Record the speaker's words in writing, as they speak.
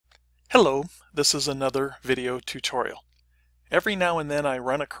Hello, this is another video tutorial. Every now and then I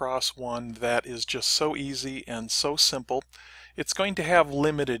run across one that is just so easy and so simple. It's going to have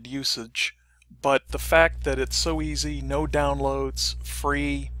limited usage, but the fact that it's so easy, no downloads,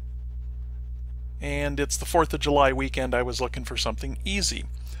 free, and it's the 4th of July weekend, I was looking for something easy.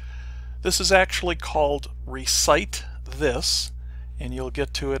 This is actually called Recite This, and you'll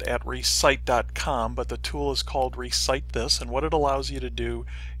get to it at recite.com, but the tool is called Recite This, and what it allows you to do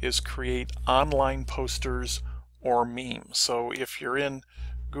is create online posters or memes. So if you're in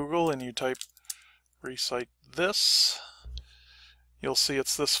Google and you type Recite This, you'll see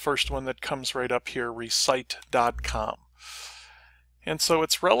it's this first one that comes right up here, recite.com. And so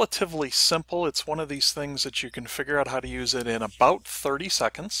it's relatively simple. It's one of these things that you can figure out how to use it in about 30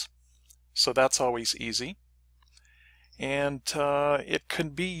 seconds. So that's always easy. And it can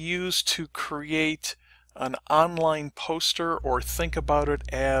be used to create an online poster, or think about it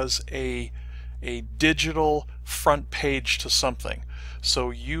as a digital front page to something.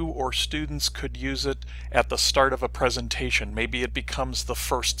 So you or students could use it at the start of a presentation. Maybe it becomes the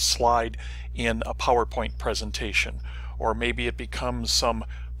first slide in a PowerPoint presentation, or maybe it becomes some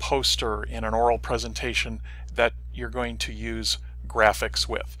poster in an oral presentation that you're going to use graphics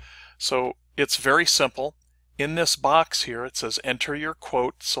with. So it's very simple. In this box here it says enter your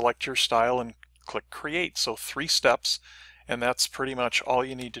quote, select your style, and click create. So 3 steps, and that's pretty much all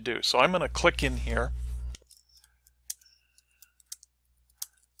you need to do. So I'm going to click in here.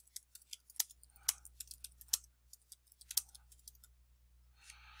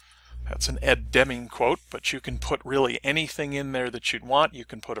 That's an Ed Deming quote, but you can put really anything in there that you'd want. You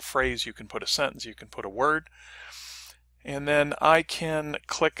can put a phrase, you can put a sentence, you can put a word. And then I can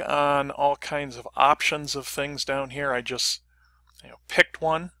click on all kinds of options of things down here. I just picked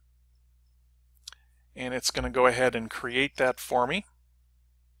one, and it's going to go ahead and create that for me.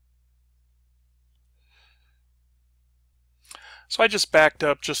 So I just backed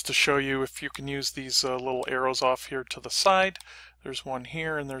up just to show you if you can use these little arrows off here to the side. There's one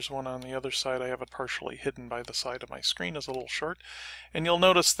here and there's one on the other side. I have it partially hidden by the side of my screen, is a little short. And you'll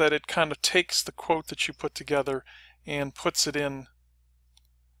notice that it kind of takes the quote that you put together and puts it in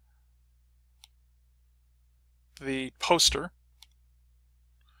the poster.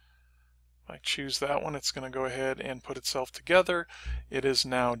 If I choose that one, it's going to go ahead and put itself together. It is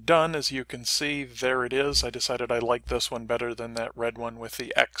now done. As you can see, there it is. I decided I like this one better than that red one with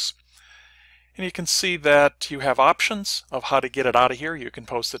the X. And you can see that you have options of how to get it out of here. You can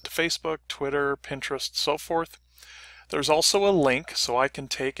post it to Facebook, Twitter, Pinterest, so forth. There's also a link, so I can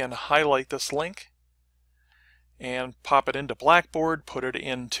take and highlight this link and pop it into Blackboard, put it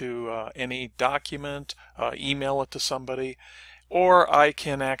into any document, email it to somebody, or I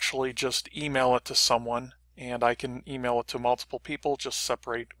can actually just email it to someone, and I can email it to multiple people, just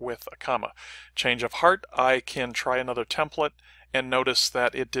separate with a comma. Change of heart, I can try another template, and notice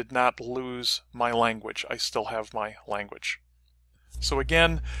that it did not lose my language. I still have my language. So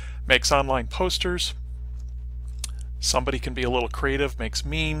again, makes online posters. Somebody can be a little creative, makes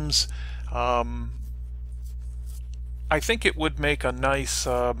memes. I think it would make a nice,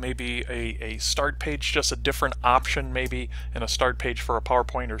 maybe a start page, just a different option maybe in a start page for a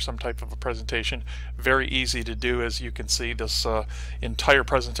PowerPoint or some type of a presentation. Very easy to do. As you can see, this entire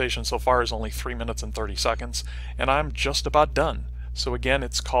presentation so far is only 3 minutes and 30 seconds, and I'm just about done. So again,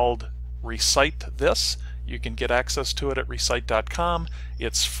 it's called Recite This. You can get access to it at recite.com.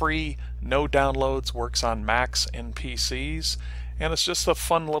 It's free, no downloads, works on Macs and PCs, and it's just a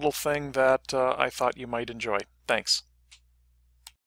fun little thing that I thought you might enjoy. Thanks.